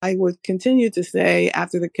I would continue to say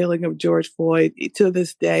after the killing of George Floyd to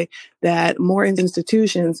this day that more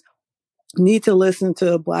institutions need to listen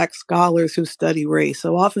to Black scholars who study race.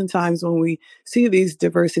 So oftentimes when we see these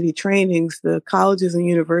diversity trainings, the colleges and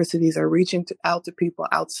universities are reaching out to people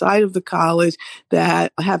outside of the college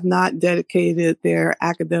that have not dedicated their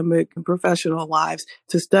academic and professional lives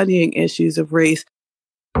to studying issues of race.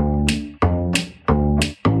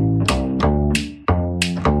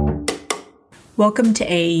 Welcome to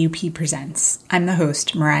AAUP Presents. I'm the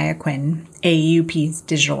host, Mariah Quinn, AAUP's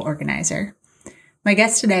digital organizer. My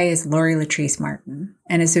guest today is Lori Latrice Martin,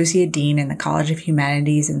 an associate dean in the College of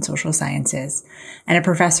Humanities and Social Sciences and a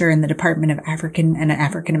professor in the Department of African and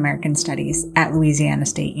African American Studies at Louisiana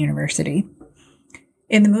State University.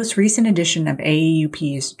 In the most recent edition of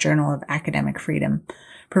AAUP's Journal of Academic Freedom,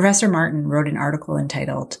 Professor Martin wrote an article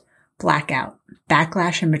entitled Blackout,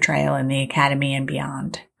 Backlash and Betrayal in the Academy and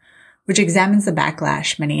Beyond, which examines the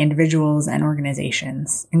backlash many individuals and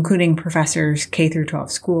organizations, including professors, K-12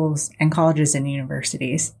 schools, and colleges and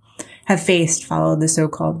universities, have faced following the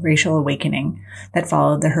so-called racial awakening that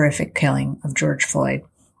followed the horrific killing of George Floyd.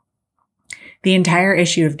 The entire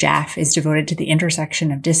issue of JAF is devoted to the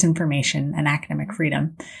intersection of disinformation and academic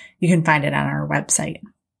freedom. You can find it on our website.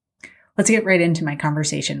 Let's get right into my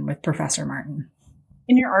conversation with Professor Martin.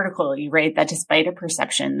 In your article, you write that despite a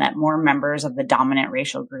perception that more members of the dominant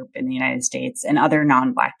racial group in the United States and other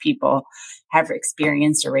non-Black people have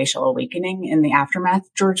experienced a racial awakening in the aftermath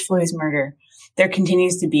of George Floyd's murder, there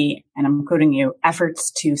continues to be, and I'm quoting you,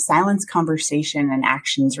 efforts to silence conversation and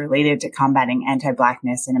actions related to combating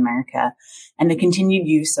anti-Blackness in America and the continued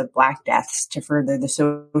use of Black deaths to further the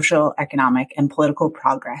social, economic, and political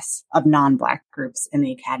progress of non-Black groups in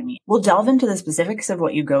the academy. We'll delve into the specifics of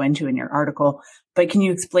what you go into in your article, but can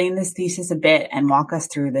you explain this thesis a bit and walk us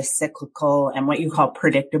through the cyclical and what you call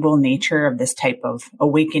predictable nature of this type of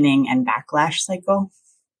awakening and backlash cycle?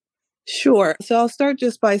 Sure. So I'll start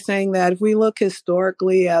just by saying that if we look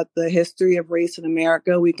historically at the history of race in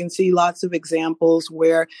America, we can see lots of examples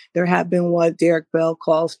where there have been what Derek Bell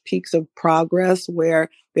calls peaks of progress, where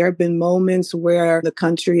there have been moments where the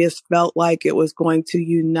country has felt like it was going to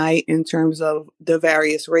unite in terms of the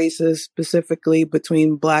various races, specifically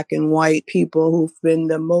between Black and white people who've been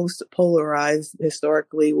the most polarized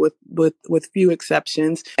historically with few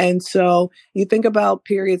exceptions. And so you think about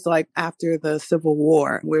periods like after the Civil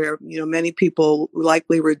War, where, many people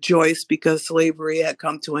likely rejoiced because slavery had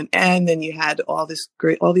come to an end, and you had all these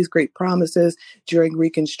great promises during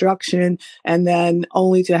Reconstruction, and then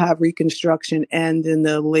only to have Reconstruction end in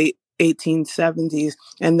the late 1870s,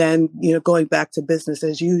 and then, going back to business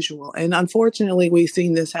as usual. And unfortunately, we've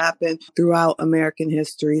seen this happen throughout American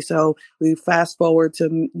history. So we fast forward to,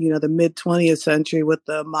 the mid 20th century with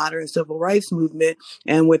the modern civil rights movement,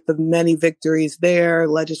 and with the many victories there,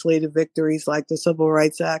 legislative victories like the Civil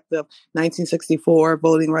Rights Act of 1964,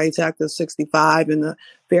 Voting Rights Act of 65, and the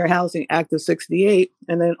Fair Housing Act of 68,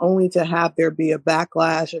 and then only to have there be a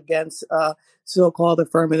backlash against so-called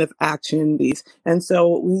affirmative action. And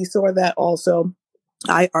so we saw that also,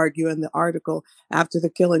 I argue in the article, after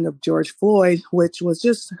the killing of George Floyd, which was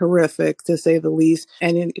just horrific to say the least.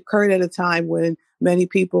 And it occurred at a time when many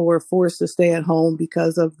people were forced to stay at home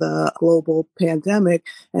because of the global pandemic.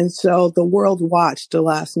 And so the world watched the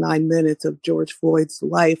last 9 minutes of George Floyd's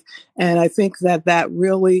life. And I think that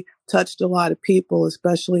really touched a lot of people,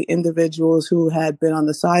 especially individuals who had been on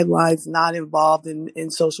the sidelines, not involved in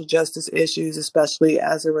social justice issues, especially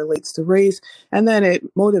as it relates to race. And then it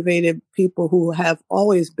motivated people who have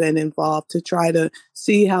always been involved to try to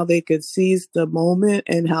see how they could seize the moment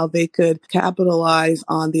and how they could capitalize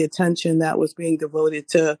on the attention that was being devoted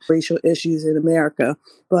to racial issues in America.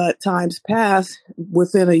 But times passed,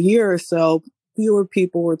 within a year or so, fewer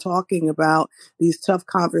people were talking about these tough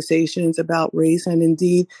conversations about race. And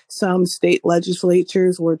indeed, some state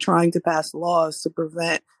legislatures were trying to pass laws to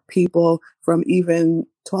prevent people from even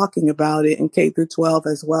talking about it in K-12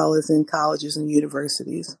 as well as in colleges and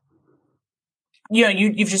universities.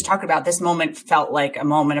 You've just talked about this moment felt like a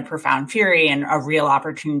moment of profound fury and a real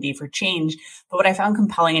opportunity for change. But what I found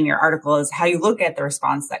compelling in your article is how you look at the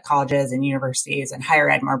response that colleges and universities and higher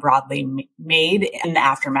ed more broadly made in the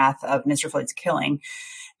aftermath of Mr. Floyd's killing.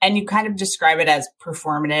 And you kind of describe it as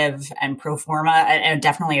performative and pro forma, and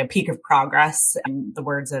definitely a peak of progress, in the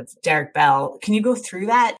words of Derek Bell. Can you go through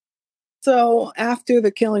that? So after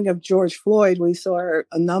the killing of George Floyd, we saw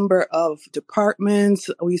a number of departments,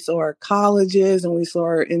 we saw colleges, and we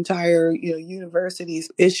saw entire,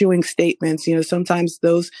 universities issuing statements. Sometimes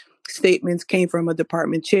those statements came from a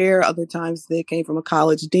department chair, other times they came from a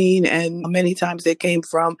college dean, and many times they came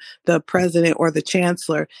from the president or the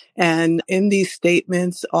chancellor. And in these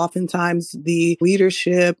statements, oftentimes the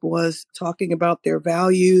leadership was talking about their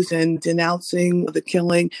values and denouncing the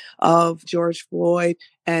killing of George Floyd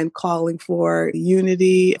and calling for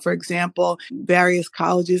unity. For example, various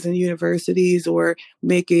colleges and universities were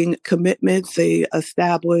making commitments. They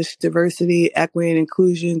established diversity, equity, and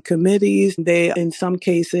inclusion committees. They, in some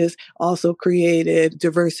cases, also created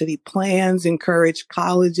diversity plans, encouraged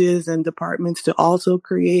colleges and departments to also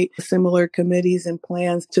create similar committees and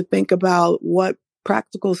plans to think about what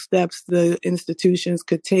practical steps the institutions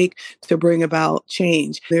could take to bring about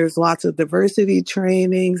change. There's lots of diversity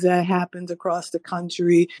trainings that happened across the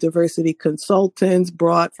country, diversity consultants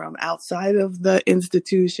brought from outside of the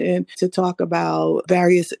institution to talk about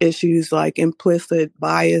various issues like implicit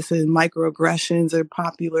bias and microaggressions are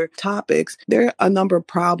popular topics. There are a number of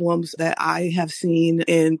problems that I have seen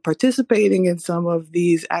in participating in some of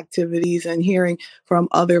these activities and hearing from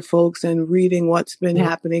other folks and reading what's been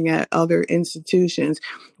happening at other institutions.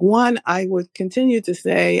 One, I would continue to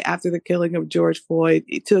say after the killing of George Floyd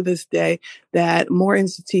to this day that more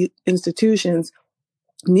institutions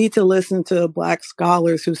need to listen to Black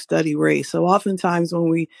scholars who study race. So oftentimes when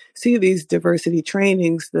we see these diversity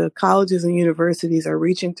trainings, the colleges and universities are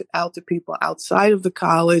reaching out to people outside of the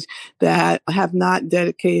college that have not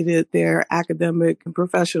dedicated their academic and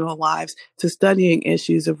professional lives to studying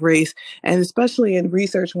issues of race. And especially in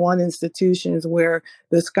Research One institutions where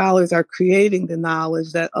the scholars are creating the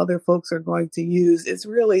knowledge that other folks are going to use, it's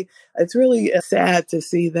really sad to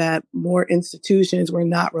see that more institutions were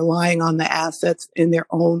not relying on the assets in their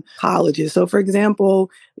own colleges. So, for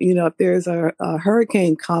example, if there's a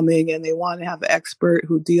hurricane coming and they want to have an expert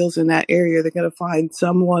who deals in that area, they're going to find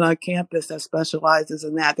someone on campus that specializes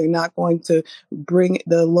in that. They're not going to bring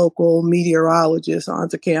the local meteorologist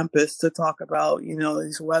onto campus to talk about,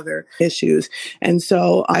 these weather issues. And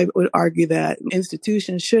so I would argue that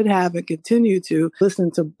institutions should have and continue to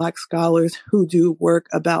listen to Black scholars who do work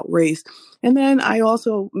about race. And then I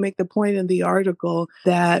also make the point in the article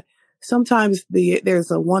that sometimes there's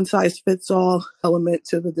a one-size-fits-all element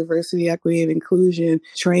to the diversity, equity, and inclusion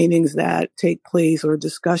trainings that take place or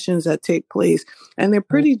discussions that take place. And they're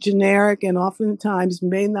pretty generic and oftentimes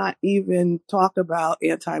may not even talk about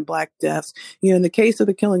anti-Black deaths. In the case of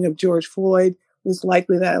the killing of George Floyd, it's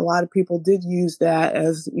likely that a lot of people did use that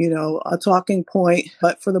as, a talking point.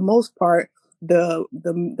 But for the most part, the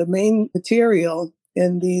main material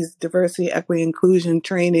in these diversity, equity, inclusion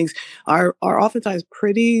trainings are oftentimes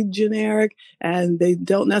pretty generic, and they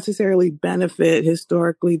don't necessarily benefit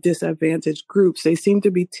historically disadvantaged groups. They seem to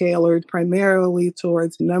be tailored primarily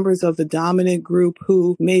towards members of the dominant group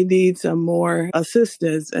who may need some more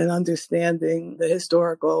assistance in understanding the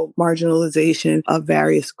historical marginalization of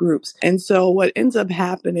various groups. And so what ends up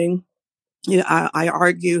happening, I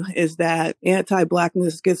argue, is that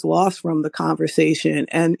anti-Blackness gets lost from the conversation.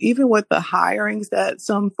 And even with the hirings that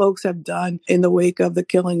some folks have done in the wake of the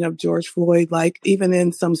killing of George Floyd, like even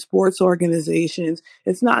in some sports organizations,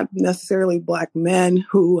 it's not necessarily Black men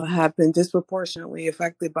who have been disproportionately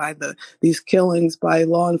affected by these killings by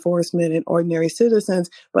law enforcement and ordinary citizens,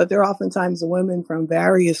 but they're oftentimes women from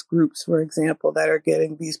various groups, for example, that are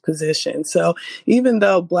getting these positions. So even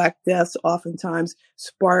though Black deaths oftentimes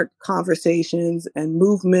spark conversations and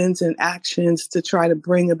movements and actions to try to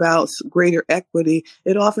bring about greater equity,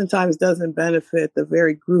 it oftentimes doesn't benefit the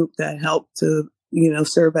very group that helped to,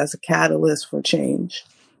 serve as a catalyst for change.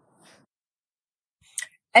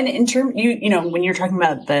 And in terms, when you're talking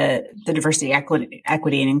about the diversity, equity,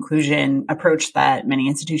 and inclusion approach that many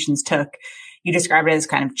institutions took, you described it as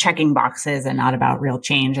kind of checking boxes and not about real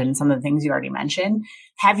change and some of the things you already mentioned.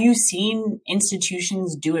 Have you seen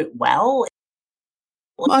institutions do it well?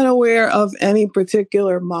 I'm unaware of any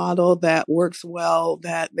particular model that works well,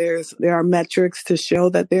 that there are metrics to show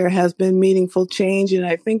that there has been meaningful change. And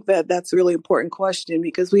I think that that's a really important question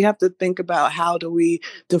because we have to think about how do we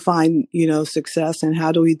define, success and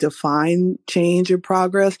how do we define change or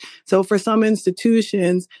progress. So for some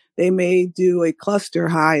institutions, they may do a cluster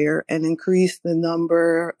hire and increase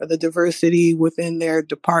the diversity within their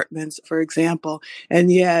departments, for example.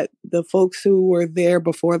 And yet the folks who were there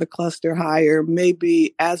before the cluster hire may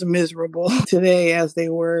be as miserable today as they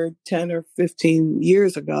were 10 or 15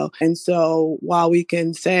 years ago. And so while we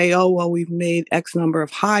can say, we've made X number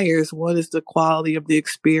of hires, what is the quality of the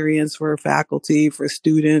experience for faculty, for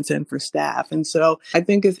students, and for staff? And so I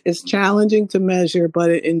think it's challenging to measure,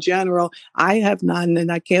 but in general, I have none,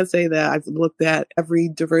 and I can't say that I've looked at every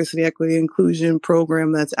diversity, equity, inclusion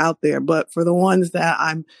program that's out there, but for the ones that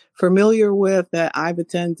I'm familiar with, that I've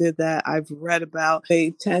attended, that I've read about,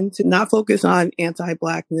 they tend to not focus on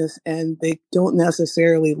anti-Blackness, and they don't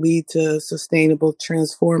necessarily lead to sustainable,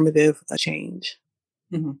 transformative change.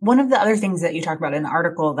 Mm-hmm. One of the other things that you talk about in the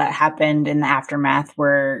article that happened in the aftermath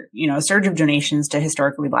were, a surge of donations to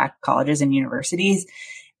historically Black colleges and universities,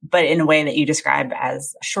 but in a way that you describe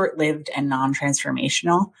as short-lived and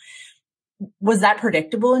non-transformational. Was that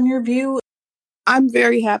predictable in your view? I'm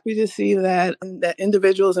very happy to see that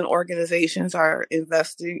individuals and organizations are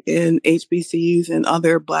investing in HBCUs and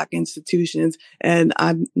other Black institutions. And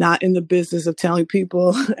I'm not in the business of telling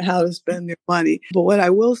people how to spend their money. But what I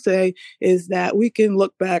will say is that we can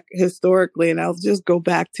look back historically, and I'll just go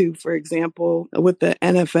back to, for example, with the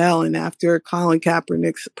NFL and after Colin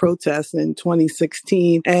Kaepernick's protests in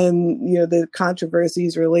 2016 and, the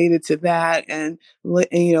controversies related to that. And,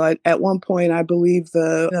 at one point, I believe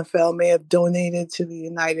the NFL may have donated to the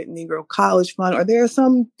United Negro College Fund, or there are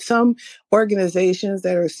some organizations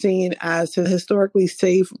that are seen as historically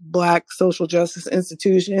safe Black social justice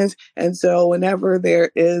institutions. And so whenever there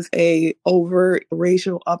is a overt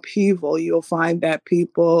racial upheaval, you'll find that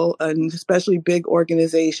people, and especially big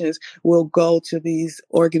organizations, will go to these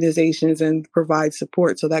organizations and provide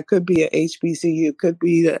support. So that could be a HBCU, could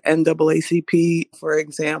be the NAACP, for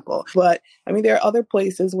example. But there are other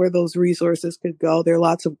places where those resources could go. There are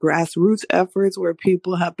lots of grassroots efforts where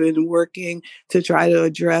people have been working to try to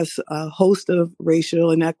address a host of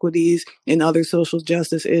racial inequities and other social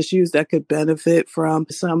justice issues that could benefit from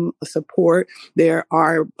some support. There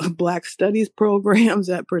are Black studies programs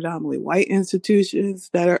at predominantly white institutions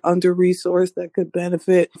that are under-resourced that could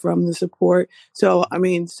benefit from the support. So,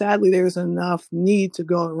 sadly, there's enough need to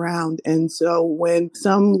go around. And so when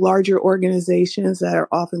some larger organizations that are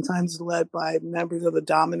oftentimes led by members of the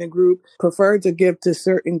dominant group prefer to give to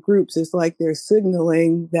certain groups, it's like they're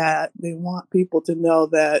signaling that they want people to know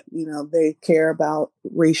that, they care about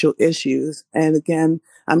racial issues. And again,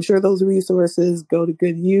 I'm sure those resources go to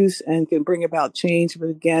good use and can bring about change. But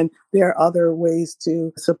again, there are other ways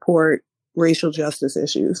to support racial justice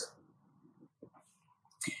issues.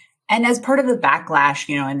 And as part of the backlash,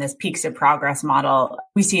 in this peaks of progress model,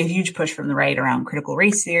 we see a huge push from the right around critical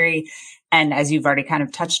race theory. And as you've already kind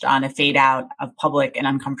of touched on, a fade out of public and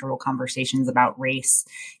uncomfortable conversations about race.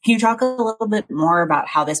 Can you talk a little bit more about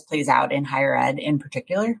how this plays out in higher ed in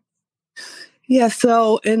particular? Yeah,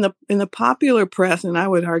 so in the popular press, and I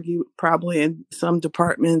would argue probably in some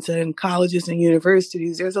departments and colleges and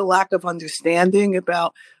universities, there's a lack of understanding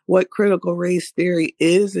about what critical race theory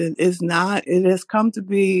is and is not. It has come to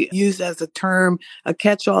be used as a term, a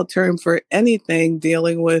catch-all term for anything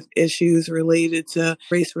dealing with issues related to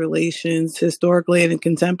race relations historically and in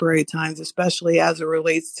contemporary times, especially as it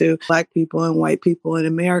relates to Black people and white people in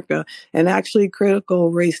America. And actually,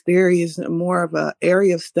 critical race theory is more of an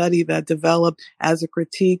area of study that developed as a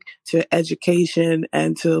critique to education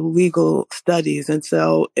and to legal studies. And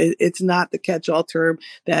so it's not the catch-all term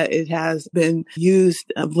that it has been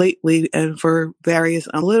used lately and for various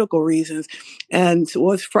political reasons. And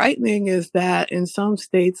what's frightening is that in some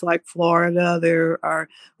states like Florida, there are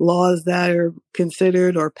laws that are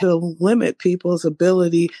considered or to limit people's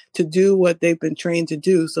ability to do what they've been trained to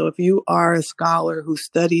do. So if you are a scholar who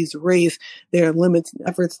studies race, there are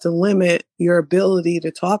efforts to limit your ability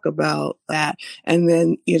to talk about that. And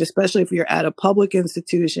then, especially if you're at a public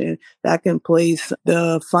institution, that can place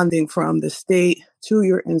the funding from the state to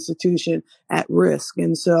your institution at risk.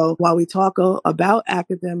 And so while we talk about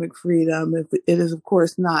academic freedom, it is, of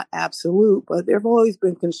course, not absolute, but there have always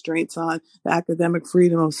been constraints on the academic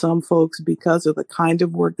freedom of some folks because of the kind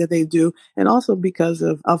of work that they do and also because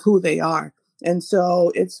of who they are. And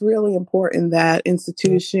so it's really important that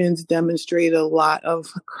institutions demonstrate a lot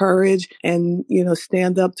of courage and,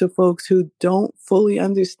 stand up to folks who don't fully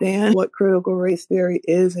understand what critical race theory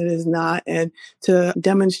is and is not, and to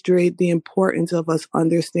demonstrate the importance of us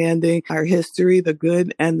understanding our history, the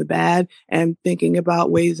good and the bad, and thinking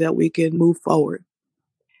about ways that we can move forward.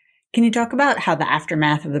 Can you talk about how the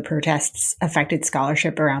aftermath of the protests affected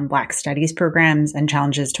scholarship around Black studies programs and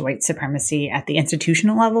challenges to white supremacy at the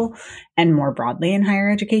institutional level and more broadly in higher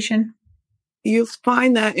education? You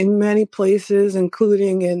find that in many places,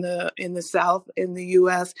 including in the South in the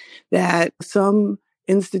U.S., that some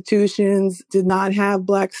institutions did not have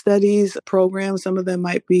Black studies programs. Some of them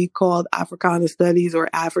might be called Africana studies or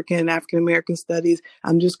African American studies.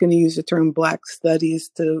 I'm just going to use the term Black studies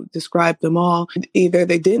to describe them all. Either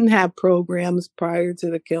they didn't have programs prior to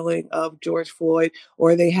the killing of George Floyd,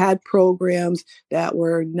 or they had programs that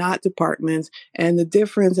were not departments. And the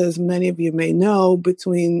difference, as many of you may know,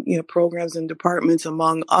 between programs and departments,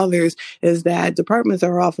 among others, is that departments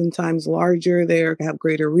are oftentimes larger. They have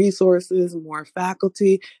greater resources, more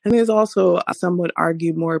faculty, and there's also, some would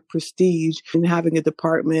argue, more prestige in having a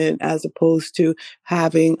department as opposed to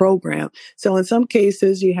having a program. So in some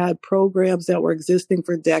cases, you had programs that were existing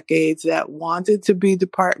for decades that wanted to be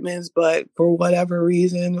departments, but for whatever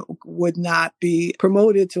reason would not be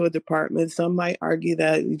promoted to a department. Some might argue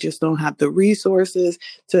that you just don't have the resources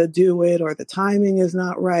to do it, or the timing is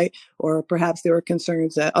not right, or perhaps there were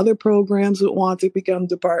concerns that other programs would want to become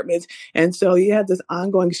departments. And so you had this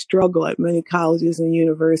ongoing struggle at many colleges and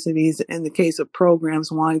universities in the case of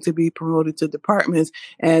programs wanting to be promoted to departments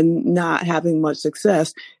and not having much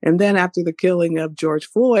success. And then after the killing of George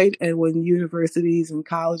Floyd, and when universities and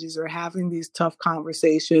colleges are having these tough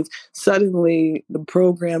conversations, suddenly the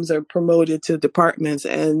programs are promoted to departments.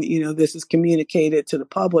 And, this is communicated to the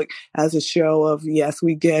public as a show of, yes,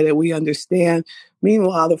 we get it, we understand.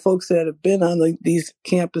 Meanwhile, the folks that have been on these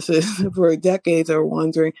campuses for decades are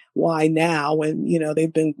wondering why now, when,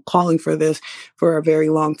 they've been calling for this for a very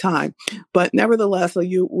long time. But nevertheless,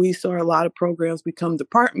 we saw a lot of programs become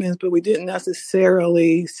departments, but we didn't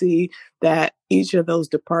necessarily see that each of those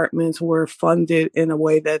departments were funded in a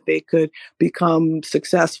way that they could become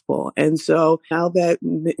successful. And so now that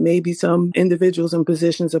maybe some individuals in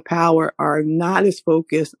positions of power are not as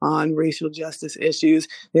focused on racial justice issues,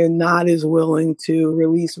 they're not as willing to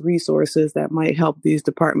release resources that might help these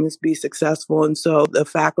departments be successful. And so the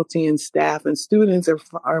faculty and staff and students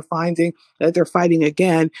are finding that they're fighting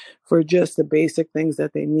again for just the basic things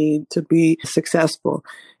that they need to be successful.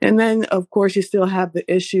 And then, of course, you still have the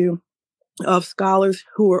issue of scholars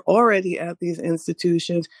who are already at these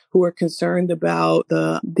institutions who are concerned about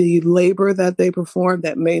the labor that they perform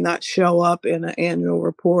that may not show up in an annual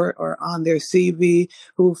report or on their CV,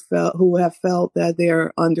 who have felt that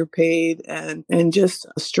they're underpaid and just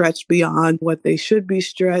stretched beyond what they should be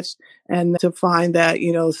stretched. And to find that,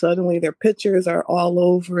 suddenly their pictures are all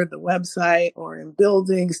over the website or in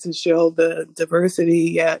buildings to show the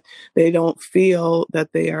diversity, yet they don't feel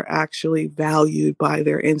that they are actually valued by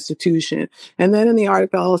their institution. And then in the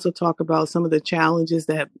article, I also talk about some of the challenges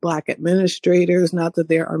that Black administrators, not that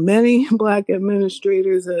there are many Black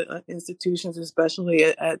administrators at institutions, especially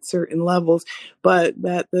at certain levels, but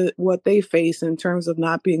that what they face in terms of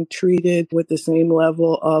not being treated with the same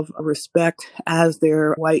level of respect as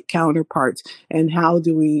their white counterparts. And how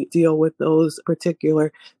do we deal with those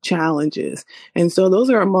particular challenges? And so those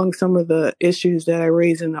are among some of the issues that I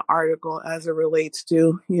raise in the article as it relates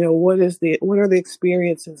to, what are the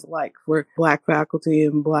experiences like for Black faculty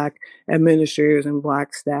and Black administrators and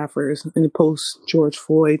Black staffers in the post-George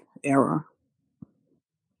Floyd era.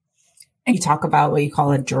 And you talk about what you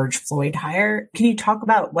call a George Floyd hire. Can you talk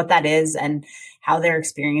about what that is and how their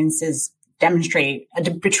experiences demonstrate a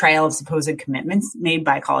betrayal of supposed commitments made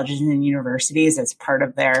by colleges and universities as part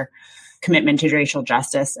of their commitment to racial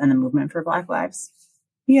justice and the movement for Black lives?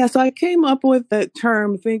 Yeah, so I came up with that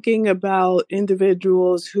term thinking about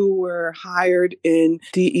individuals who were hired in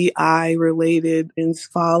DEI related in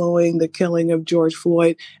following the killing of George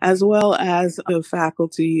Floyd, as well as the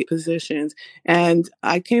faculty positions. And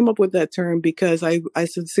I came up with that term because I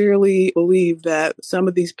sincerely believe that some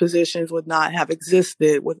of these positions would not have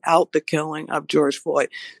existed without the killing of George Floyd.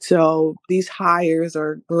 So these hires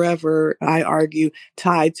are forever, I argue,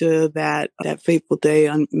 tied to that fateful day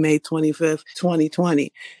on May 25th,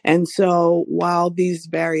 2020. And so while these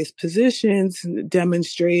various positions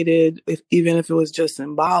demonstrated, even if it was just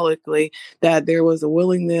symbolically, that there was a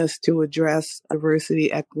willingness to address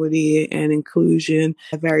diversity, equity, and inclusion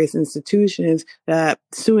at various institutions, that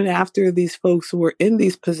soon after these folks were in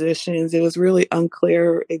these positions, it was really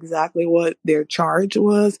unclear exactly what their charge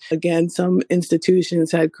was. Again, some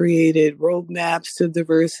institutions had created roadmaps to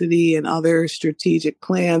diversity and other strategic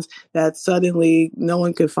plans that suddenly no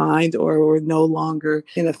one could find or were no longer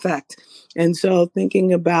in effect. And so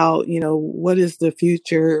thinking about, what is the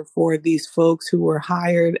future for these folks who were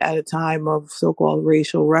hired at a time of so-called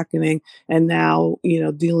racial reckoning and now,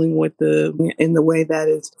 dealing with in the way that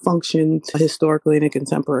it's functioned historically in a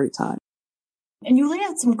contemporary time. And you lay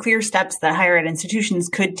out some clear steps that higher ed institutions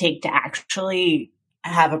could take to actually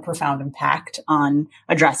have a profound impact on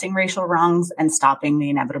addressing racial wrongs and stopping the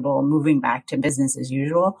inevitable moving back to business as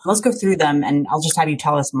usual. Let's go through them, and I'll just have you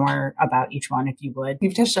tell us more about each one if you would.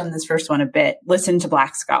 You've touched on this first one a bit. Listen to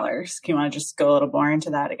Black scholars. Can you want to just go a little more into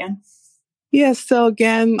that again? Yes. So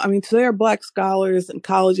again, so there are Black scholars in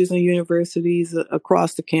colleges and universities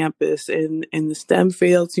across the campus in the STEM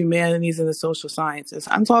fields, humanities, and the social sciences.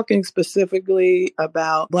 I'm talking specifically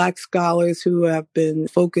about Black scholars who have been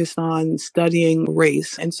focused on studying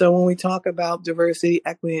race. And so when we talk about diversity,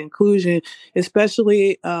 equity, and inclusion,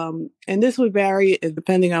 especially, and this would vary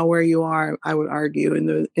depending on where you are, I would argue,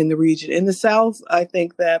 in the region. In the South, I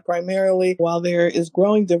think that primarily while there is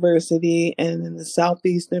growing diversity, and in the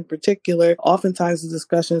Southeast in particular, oftentimes the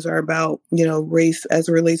discussions are about, race as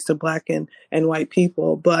it relates to Black and white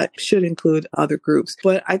people, but should include other groups.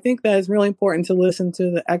 But I think that it's really important to listen to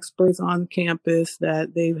the experts on campus,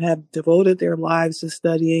 that they have devoted their lives to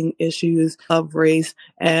studying issues of race.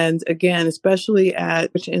 And again, especially at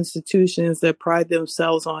institutions that pride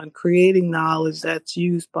themselves on creating knowledge that's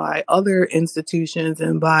used by other institutions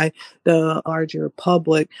and by the larger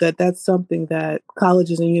public, that's something that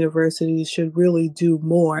colleges and universities should really do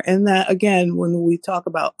more. And that, again, when we talk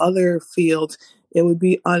about other fields, it would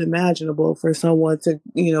be unimaginable for someone to,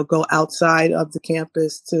 go outside of the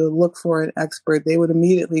campus to look for an expert. They would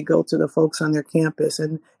immediately go to the folks on their campus,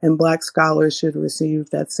 and Black scholars should receive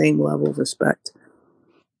that same level of respect.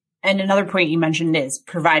 And another point you mentioned is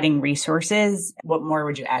providing resources. What more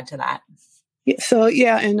would you add to that?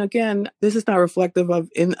 And again, this is not reflective of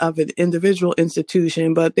an individual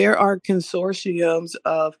institution, but there are consortiums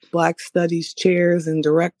of Black studies chairs and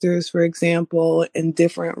directors, for example, in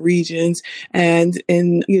different regions. And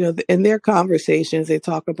in their conversations, they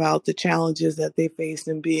talk about the challenges that they face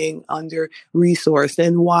in being under-resourced.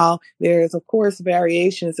 And while there's, of course,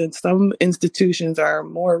 variations, and some institutions are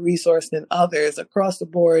more resourced than others, across the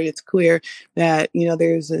board, it's clear that,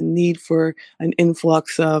 there's a need for an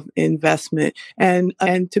influx of investment. And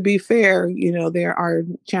to be fair, there are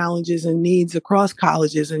challenges and needs across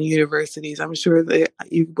colleges and universities. I'm sure that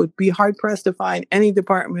you would be hard pressed to find any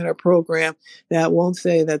department or program that won't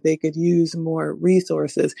say that they could use more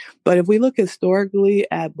resources. But if we look historically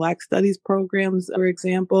at Black studies programs, for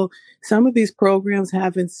example, some of these programs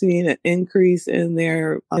haven't seen an increase in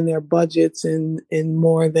their budgets in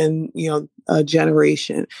more than a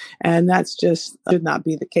generation, and that's just should not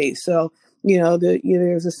be the case. So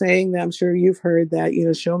there's a saying that I'm sure you've heard that,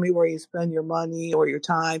 show me where you spend your money or your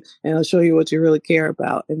time, and I'll show you what you really care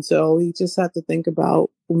about. And so we just have to think about,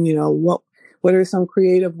 what are some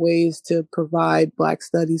creative ways to provide Black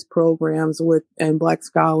studies programs and Black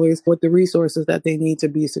scholars with the resources that they need to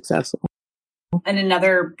be successful. And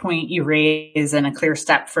another point you raise, and a clear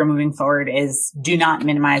step for moving forward, is do not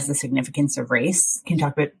minimize the significance of race. Can you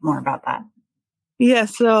talk a bit more about that? Yeah,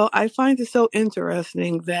 so I find it so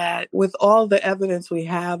interesting that with all the evidence we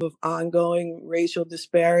have of ongoing racial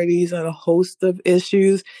disparities on a host of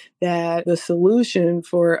issues, that the solution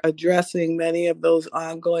for addressing many of those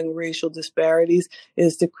ongoing racial disparities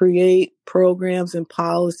is to create programs and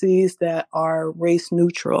policies that are race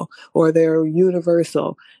neutral, or they're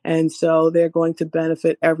universal. And so they're going to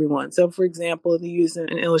benefit everyone. So, for example, to use an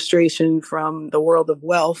illustration from the world of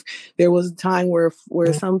wealth, there was a time where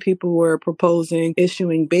some people were proposing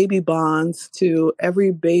issuing baby bonds to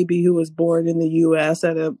every baby who was born in the U.S.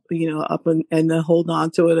 at and then hold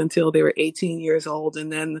on to it until they were 18 years old.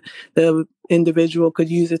 And then the individual could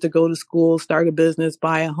use it to go to school, start a business,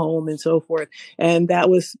 buy a home, and so forth. And that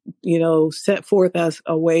was, set forth as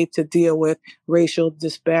a way to deal with racial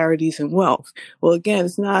disparities in wealth. Well, again,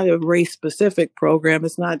 it's not a race-specific program.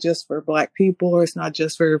 It's not just for Black people, or it's not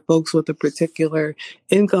just for folks with a particular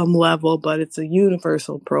income level, but it's a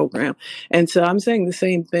universal program. And so I'm saying the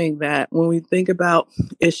same thing, that when we think about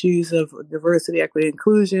issues of diversity, equity,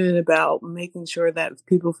 inclusion, about making sure that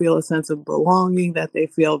people feel a sense of belonging, that they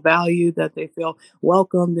feel valued, that they feel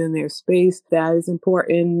welcomed in their space, that is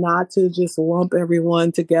important, not to just lump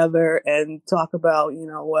everyone together and talk about,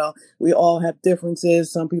 we all have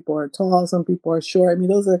differences. Some people are tall, some people are short.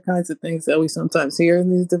 Those are the kinds of things that we sometimes hear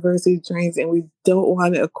in these diversity trainings, and we don't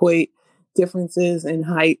want to equate differences in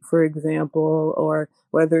height, for example, or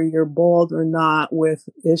whether you're bald or not, with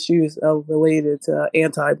issues related to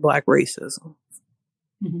anti-Black racism.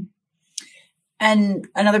 Mm-hmm. And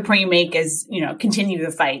another point you make is, continue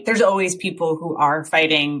the fight. There's always people who are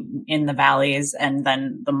fighting in the valleys, and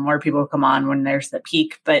then the more people come on when there's the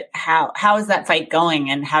peak. But how is that fight going,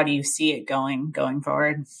 and how do you see it going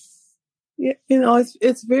forward? Yeah,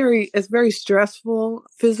 it's very stressful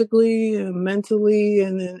physically and mentally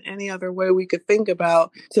and in any other way we could think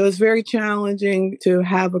about. So it's very challenging to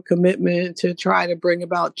have a commitment to try to bring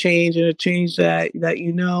about change, and a change that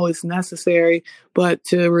is necessary, but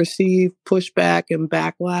to receive pushback and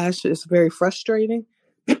backlash is very frustrating.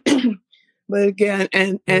 But again,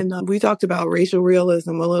 and we talked about racial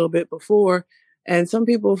realism a little bit before. And some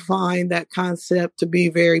people find that concept to be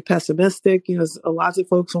very pessimistic. Lots of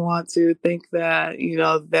folks want to think that,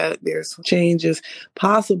 that there's changes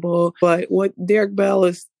possible. But what Derek Bell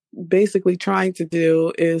is basically trying to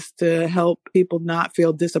do is to help people not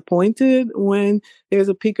feel disappointed when there's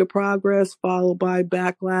a peak of progress followed by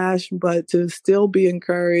backlash, but to still be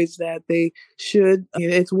encouraged that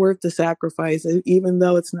it's worth the sacrifice. Even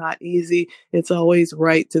though it's not easy, it's always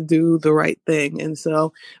right to do the right thing. And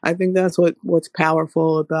so I think that's what's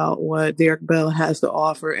powerful about what Derek Bell has to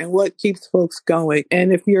offer and what keeps folks going.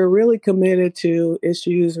 And if you're really committed to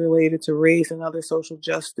issues related to race and other social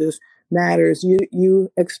justice matters,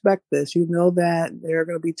 you expect this. You know that there are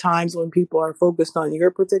going to be times when people are focused on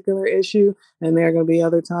your particular issue, and there are going to be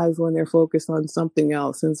other times when they're focused on something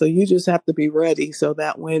else. And so you just have to be ready so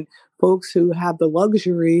that when folks who have the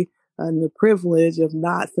luxury and the privilege of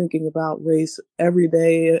not thinking about race every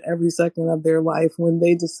day, every second of their life, when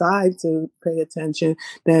they decide to pay attention,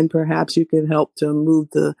 then perhaps you can help to move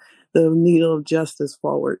the needle of justice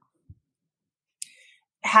forward.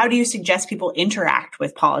 How do you suggest people interact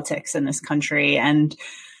with politics in this country and,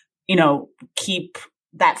 keep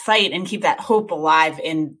that fight and keep that hope alive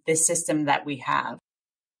in this system that we have?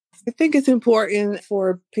 I think it's important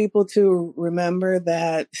for people to remember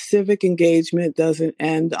that civic engagement doesn't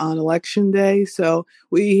end on election day. So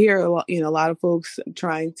we hear a lot of folks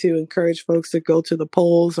trying to encourage folks to go to the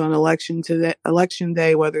polls on election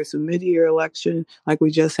day, whether it's a mid-year election like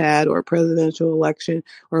we just had, or a presidential election,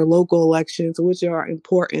 or local elections, which are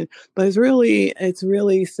important. But it's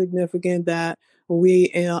really significant that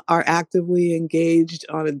we are actively engaged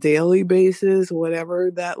on a daily basis,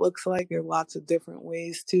 whatever that looks like. There are lots of different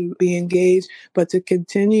ways to be engaged, but to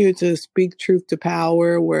continue to speak truth to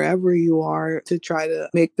power wherever you are, to try to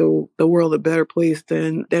make the world a better place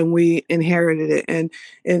than we inherited it. And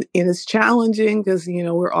it's challenging because,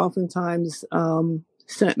 we're oftentimes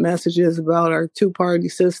sent messages about our two-party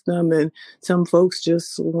system, and some folks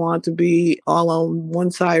just want to be all on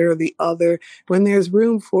one side or the other, when there's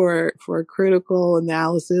room for critical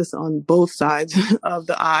analysis on both sides of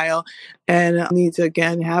the aisle, and need to,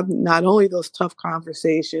 again, have not only those tough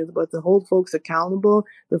conversations, but to hold folks accountable,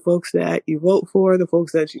 the folks that you vote for, the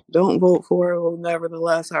folks that you don't vote for, who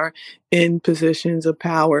nevertheless are in positions of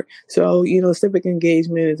power. So, civic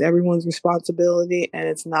engagement is everyone's responsibility, and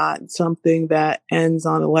it's not something that ends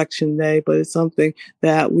on election day, but it's something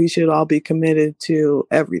that we should all be committed to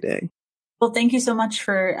every day. Well, thank you so much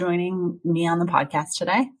for joining me on the podcast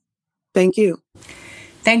today. Thank you.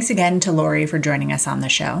 Thanks again to Lori for joining us on the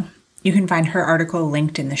show. You can find her article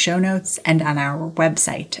linked in the show notes and on our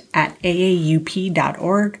website at aaup.org/JAF.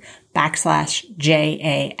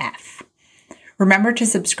 Remember to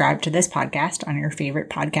subscribe to this podcast on your favorite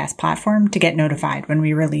podcast platform to get notified when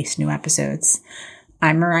we release new episodes.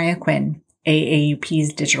 I'm Mariah Quinn,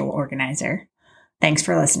 AAUP's digital organizer. Thanks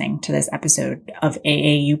for listening to this episode of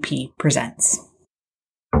AAUP Presents.